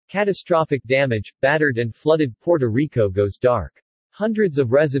Catastrophic damage, battered and flooded Puerto Rico goes dark. Hundreds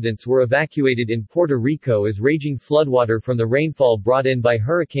of residents were evacuated in Puerto Rico as raging floodwater from the rainfall brought in by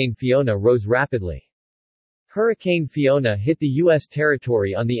Hurricane Fiona rose rapidly. Hurricane Fiona hit the U.S.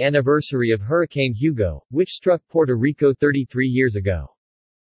 territory on the anniversary of Hurricane Hugo, which struck Puerto Rico 33 years ago.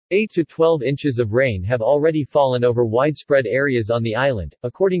 8 to 12 inches of rain have already fallen over widespread areas on the island,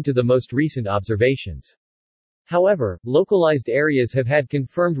 according to the most recent observations. However, localized areas have had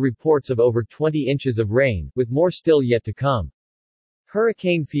confirmed reports of over 20 inches of rain, with more still yet to come.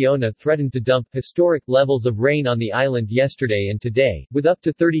 Hurricane Fiona threatened to dump historic levels of rain on the island yesterday and today, with up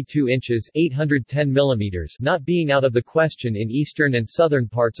to 32 inches (810 millimeters) not being out of the question in eastern and southern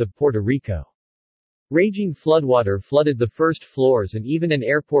parts of Puerto Rico. Raging floodwater flooded the first floors and even an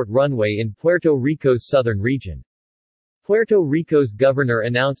airport runway in Puerto Rico's southern region. Puerto Rico's governor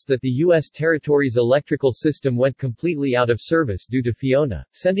announced that the U.S. territory's electrical system went completely out of service due to Fiona,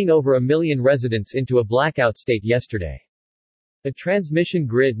 sending over 1 million residents into a blackout state yesterday. A transmission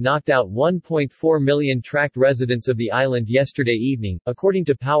grid knocked out 1.4 million tracked residents of the island yesterday evening, according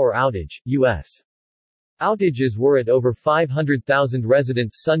to Power Outage, U.S. Outages were at over 500,000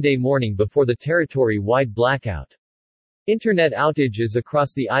 residents Sunday morning before the territory-wide blackout. Internet outages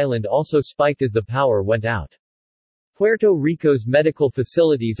across the island also spiked as the power went out. Puerto Rico's medical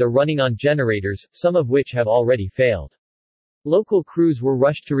facilities are running on generators, some of which have already failed. Local crews were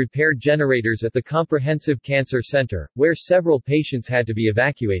rushed to repair generators at the Comprehensive Cancer Center, where several patients had to be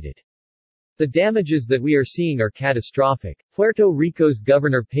evacuated. The damages that we are seeing are catastrophic, Puerto Rico's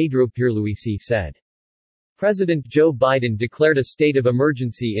Governor Pedro Pierluisi said. President Joe Biden declared a state of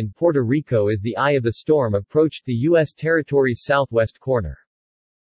emergency in Puerto Rico as the eye of the storm approached the U.S. territory's southwest corner.